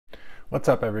What's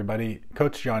up everybody?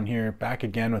 Coach John here, back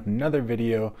again with another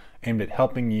video aimed at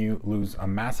helping you lose a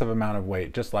massive amount of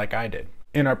weight just like I did.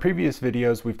 In our previous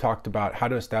videos, we've talked about how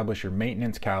to establish your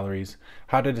maintenance calories,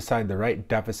 how to decide the right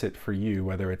deficit for you,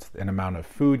 whether it's an amount of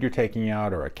food you're taking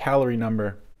out or a calorie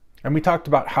number. And we talked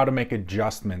about how to make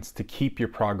adjustments to keep your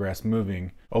progress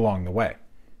moving along the way.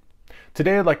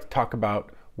 Today I'd like to talk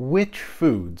about which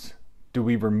foods do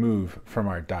we remove from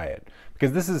our diet?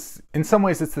 Because this is, in some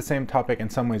ways it's the same topic, in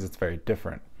some ways it's very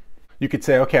different. You could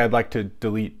say, okay, I'd like to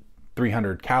delete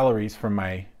 300 calories from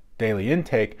my daily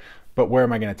intake, but where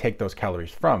am I going to take those calories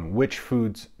from? Which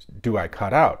foods do I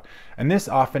cut out? And this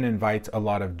often invites a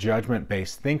lot of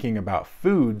judgment-based thinking about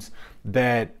foods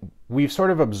that we've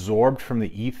sort of absorbed from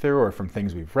the ether or from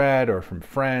things we've read or from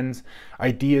friends,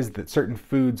 ideas that certain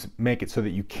foods make it so that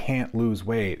you can't lose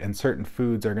weight and certain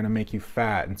foods are going to make you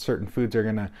fat and certain foods are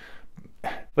going to,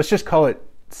 let's just call it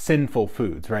sinful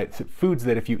foods, right? Foods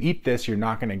that if you eat this, you're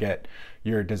not going to get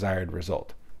your desired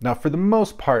result. Now, for the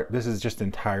most part, this is just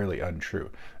entirely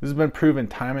untrue. This has been proven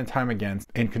time and time again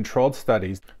in controlled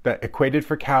studies that equated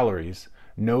for calories,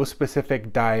 no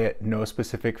specific diet, no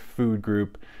specific food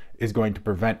group is going to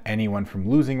prevent anyone from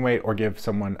losing weight or give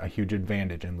someone a huge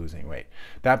advantage in losing weight.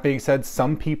 That being said,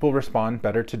 some people respond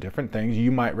better to different things.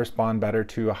 You might respond better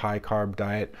to a high carb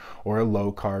diet or a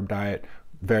low carb diet,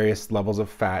 various levels of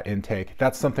fat intake.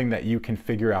 That's something that you can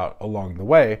figure out along the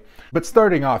way. But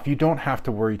starting off, you don't have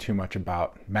to worry too much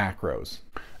about macros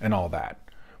and all that.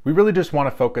 We really just want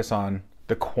to focus on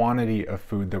the quantity of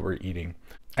food that we're eating.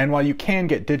 And while you can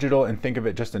get digital and think of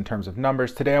it just in terms of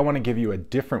numbers, today I want to give you a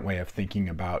different way of thinking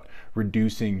about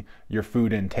reducing your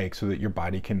food intake so that your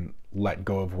body can let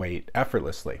go of weight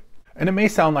effortlessly. And it may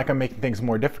sound like I'm making things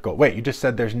more difficult. Wait, you just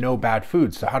said there's no bad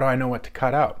foods, so how do I know what to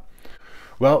cut out?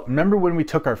 Well, remember when we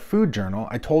took our food journal,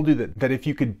 I told you that if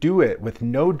you could do it with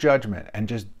no judgment and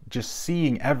just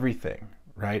seeing everything,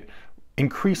 right?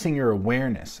 Increasing your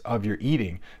awareness of your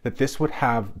eating, that this would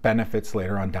have benefits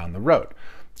later on down the road.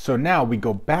 So now we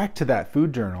go back to that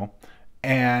food journal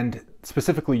and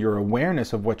specifically your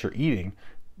awareness of what you're eating,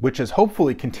 which has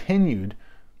hopefully continued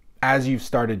as you've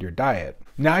started your diet.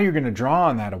 Now you're going to draw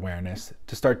on that awareness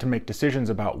to start to make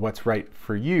decisions about what's right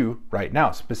for you right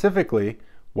now, specifically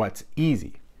what's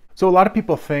easy. So a lot of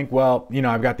people think, well, you know,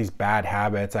 I've got these bad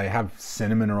habits. I have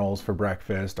cinnamon rolls for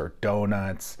breakfast or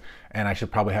donuts, and I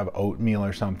should probably have oatmeal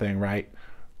or something, right?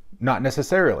 Not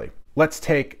necessarily. Let's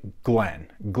take Glenn.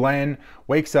 Glenn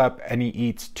wakes up and he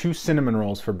eats 2 cinnamon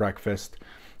rolls for breakfast,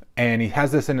 and he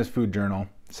has this in his food journal.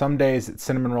 Some days it's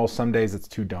cinnamon rolls, some days it's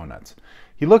 2 donuts.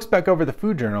 He looks back over the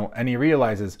food journal and he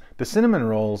realizes the cinnamon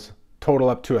rolls total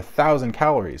up to 1,000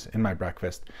 calories in my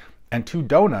breakfast, and 2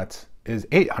 donuts is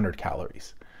 800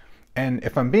 calories. And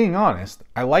if I'm being honest,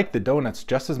 I like the donuts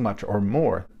just as much or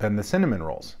more than the cinnamon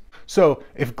rolls. So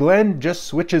if Glenn just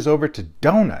switches over to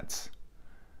donuts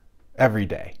every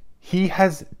day, he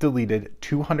has deleted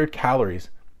 200 calories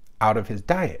out of his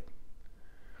diet.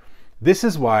 This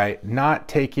is why not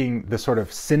taking the sort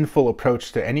of sinful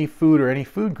approach to any food or any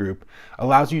food group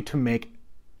allows you to make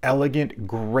elegant,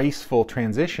 graceful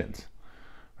transitions.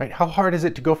 Right? How hard is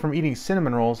it to go from eating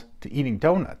cinnamon rolls to eating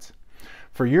donuts?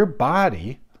 For your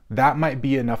body, that might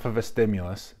be enough of a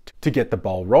stimulus to get the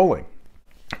ball rolling.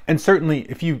 And certainly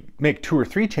if you make 2 or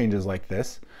 3 changes like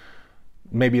this,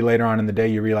 maybe later on in the day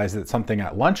you realize that something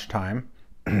at lunchtime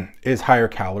is higher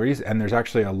calories and there's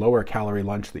actually a lower calorie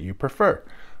lunch that you prefer.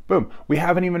 Boom, we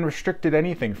haven't even restricted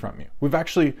anything from you. We've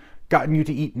actually gotten you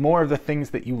to eat more of the things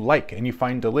that you like and you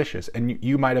find delicious, and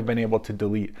you might have been able to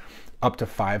delete up to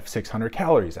 500-600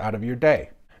 calories out of your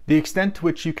day. The extent to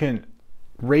which you can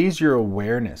raise your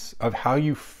awareness of how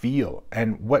you feel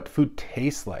and what food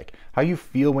tastes like, how you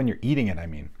feel when you're eating it, I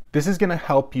mean. This is going to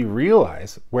help you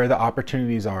realize where the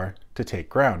opportunities are to take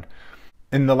ground.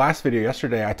 In the last video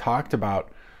yesterday, I talked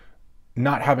about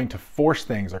not having to force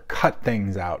things or cut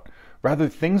things out. Rather,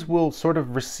 things will sort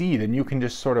of recede and you can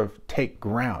just sort of take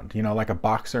ground, you know, like a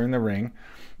boxer in the ring.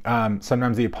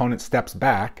 Sometimes the opponent steps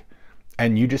back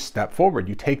and you just step forward.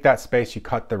 You take that space, you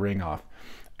cut the ring off.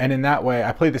 And in that way,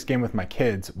 I play this game with my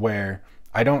kids where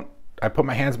I put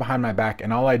my hands behind my back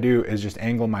and all I do is just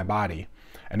angle my body.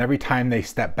 And every time they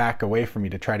step back away from me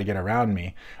to try to get around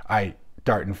me, I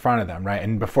dart in front of them, right?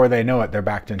 And before they know it, they're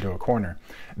backed into a corner.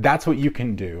 That's what you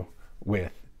can do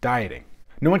with dieting.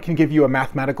 No one can give you a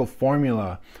mathematical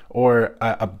formula or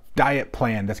a diet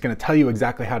plan that's going to tell you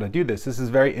exactly how to do this. This is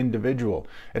very individual.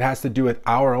 It has to do with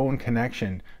our own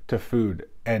connection to food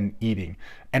and eating.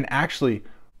 And actually,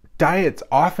 diets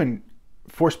often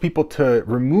force people to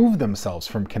remove themselves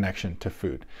from connection to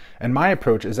food. And my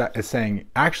approach is saying,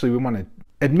 actually, we want to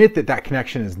admit that that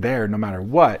connection is there no matter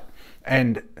what,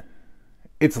 And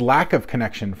it's lack of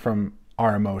connection from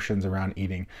our emotions around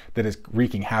eating that is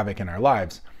wreaking havoc in our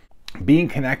lives. Being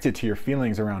connected to your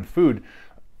feelings around food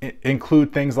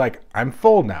include things like, I'm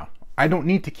full now. I don't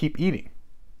need to keep eating.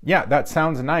 Yeah, that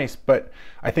sounds nice, but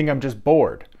I think I'm just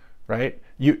bored, right?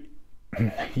 You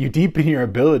deepen your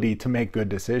ability to make good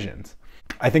decisions.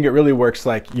 I think it really works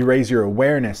like you raise your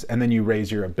awareness and then you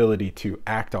raise your ability to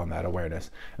act on that awareness.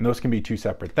 And those can be two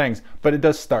separate things, but it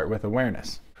does start with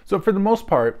awareness. So for the most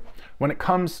part, when it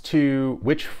comes to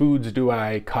which foods do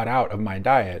I cut out of my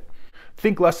diet,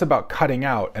 think less about cutting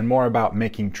out and more about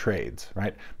making trades,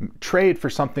 right? Trade for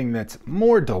something that's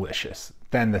more delicious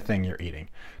than the thing you're eating.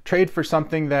 Trade for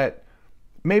something that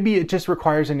maybe it just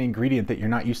requires an ingredient that you're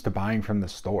not used to buying from the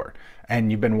store. And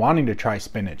you've been wanting to try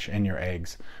spinach in your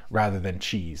eggs rather than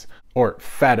cheese, or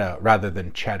feta rather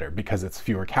than cheddar because it's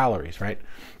fewer calories, right?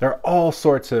 There are all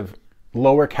sorts of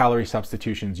lower calorie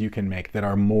substitutions you can make that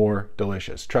are more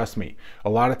delicious. Trust me, a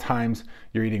lot of times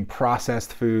you're eating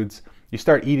processed foods. You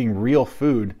start eating real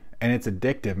food and it's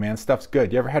addictive, man. Stuff's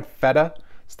good. You ever had feta?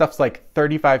 Stuff's like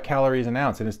 35 calories an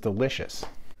ounce and it's delicious.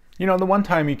 You know, the one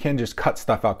time you can just cut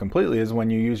stuff out completely is when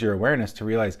you use your awareness to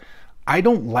realize, I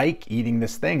don't like eating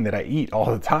this thing that I eat all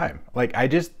the time. Like I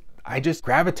just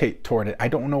gravitate toward it. I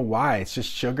don't know why. It's just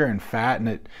sugar and fat, and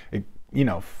it you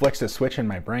know, flicks a switch in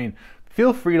my brain.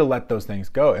 Feel free to let those things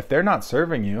go. If they're not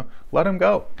serving you, let them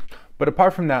go. But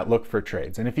apart from that, look for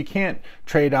trades. And if you can't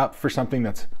trade up for something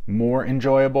that's more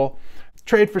enjoyable,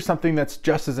 trade for something that's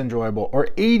just as enjoyable or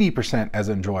 80% as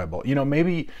enjoyable. You know,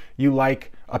 maybe you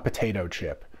like a potato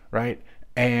chip, right?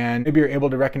 And maybe you're able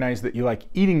to recognize that you like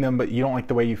eating them, but you don't like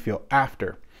the way you feel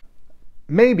after.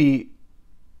 Maybe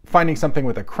finding something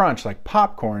with a crunch like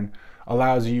popcorn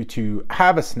allows you to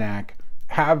have a snack,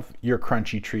 have your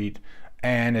crunchy treat,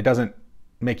 and it doesn't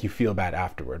make you feel bad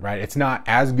afterward, right? It's not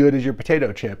as good as your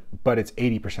potato chip, but it's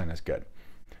 80% as good.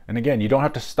 And again, you don't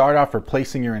have to start off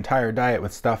replacing your entire diet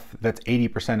with stuff that's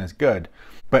 80% as good.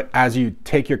 But as you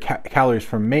take your calories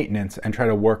from maintenance and try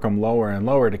to work them lower and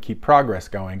lower to keep progress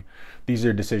going, these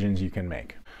are decisions you can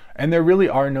make. And there really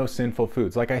are no sinful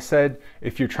foods. Like I said,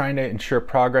 if you're trying to ensure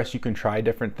progress, you can try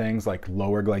different things like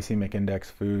lower glycemic index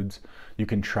foods. You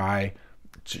can try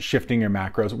shifting your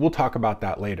macros. We'll talk about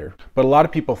that later. But a lot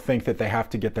of people think that they have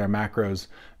to get their macros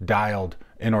dialed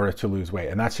in order to lose weight,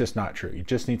 and that's just not true. You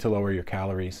just need to lower your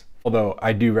calories. Although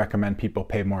I do recommend people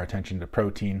pay more attention to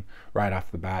protein right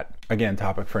off the bat. Again,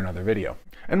 topic for another video.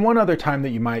 And one other time that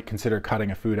you might consider cutting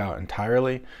a food out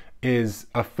entirely is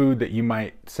a food that you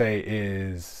might say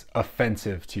is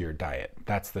offensive to your diet.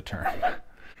 That's the term.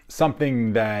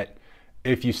 Something that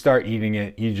if you start eating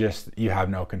it, you have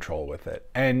no control with it.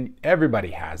 And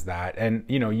everybody has that. And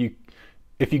you know,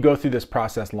 if you go through this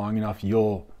process long enough,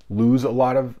 you'll lose a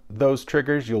lot of those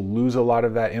triggers. You'll lose a lot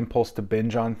of that impulse to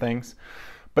binge on things.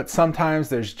 But sometimes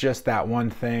there's just that one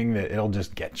thing that it'll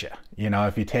just get you. You know,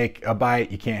 if you take a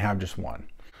bite, you can't have just one.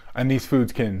 And these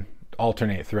foods can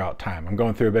alternate throughout time. I'm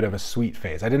going through a bit of a sweet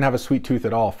phase. I didn't have a sweet tooth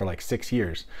at all for like 6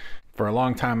 years. For a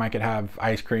long time, I could have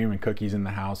ice cream and cookies in the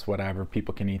house, whatever.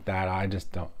 People can eat that. I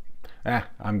just don't.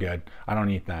 I'm good. I don't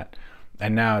eat that.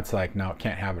 And now it's like, no,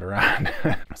 can't have it around.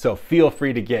 So feel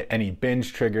free to get any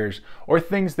binge triggers or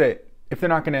things that, if they're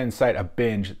not going to incite a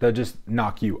binge, they'll just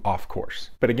knock you off course.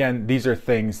 But again, these are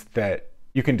things that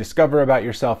you can discover about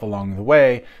yourself along the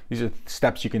way. These are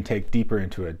steps you can take deeper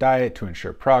into a diet to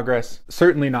ensure progress.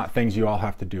 Certainly not things you all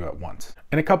have to do at once.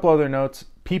 And a couple other notes,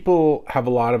 people have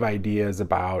a lot of ideas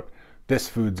about this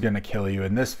food's gonna kill you,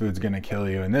 and this food's gonna kill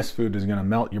you, and this food is gonna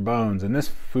melt your bones, and this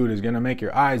food is gonna make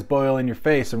your eyes boil in your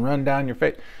face and run down your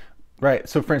face. Right,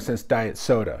 so for instance, diet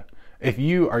soda. If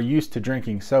you are used to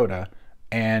drinking soda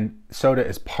and soda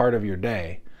is part of your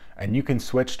day, and you can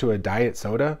switch to a diet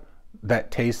soda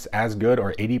that tastes as good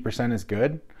or 80% as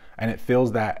good, and it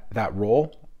fills that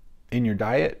role in your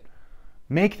diet,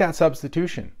 make that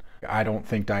substitution. I don't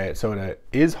think diet soda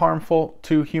is harmful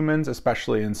to humans,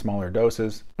 especially in smaller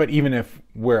doses. But even if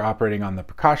we're operating on the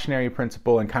precautionary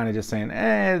principle and kind of just saying,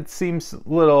 it seems a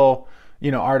little,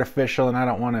 artificial and I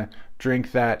don't want to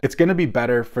drink that, it's going to be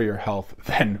better for your health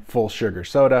than full sugar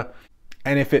soda.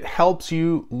 And if it helps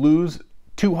you lose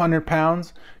 200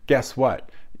 pounds, guess what?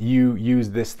 You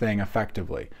use this thing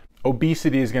effectively.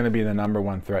 Obesity is going to be the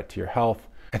 #1 threat to your health.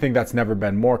 I think that's never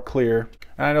been more clear.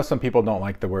 And I know some people don't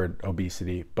like the word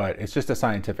obesity, but it's just a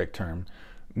scientific term,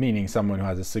 meaning someone who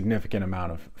has a significant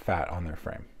amount of fat on their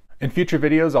frame. In future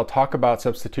videos, I'll talk about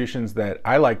substitutions that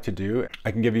I like to do.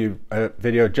 I can give you a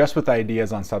video just with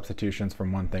ideas on substitutions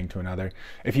from one thing to another.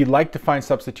 If you'd like to find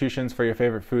substitutions for your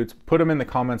favorite foods, put them in the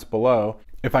comments below.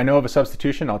 If I know of a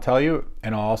substitution, I'll tell you,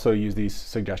 and I'll also use these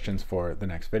suggestions for the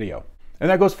next video. And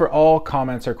that goes for all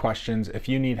comments or questions. If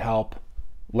you need help,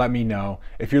 let me know.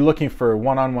 If you're looking for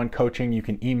one-on-one coaching, you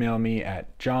can email me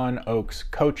at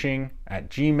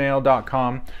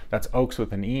johnoakescoaching@gmail.com. That's Oakes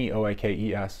with an E,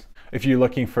 O-A-K-E-S. If you're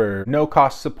looking for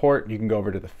no-cost support, you can go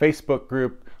over to the Facebook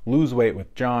group, Lose Weight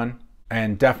with John,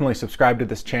 and definitely subscribe to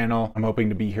this channel. I'm hoping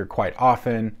to be here quite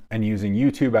often and using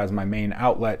YouTube as my main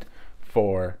outlet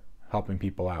for helping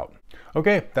people out.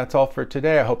 Okay, that's all for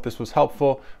today. I hope this was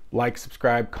helpful. Like,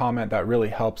 subscribe, comment. That really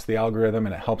helps the algorithm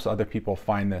and it helps other people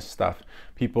find this stuff.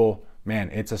 People, man,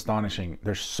 it's astonishing.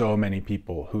 There's so many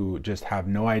people who just have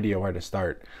no idea where to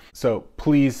start. So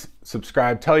please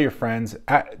subscribe, tell your friends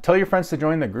to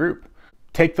join the group.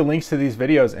 Take the links to these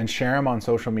videos and share them on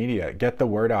social media. Get the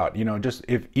word out. You know, just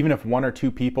even if 1 or 2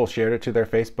 people shared it to their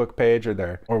Facebook page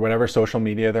or whatever social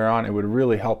media they're on, it would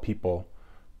really help people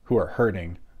who are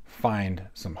hurting find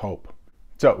some hope.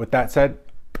 So with that said,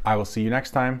 I will see you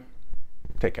next time.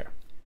 Take care.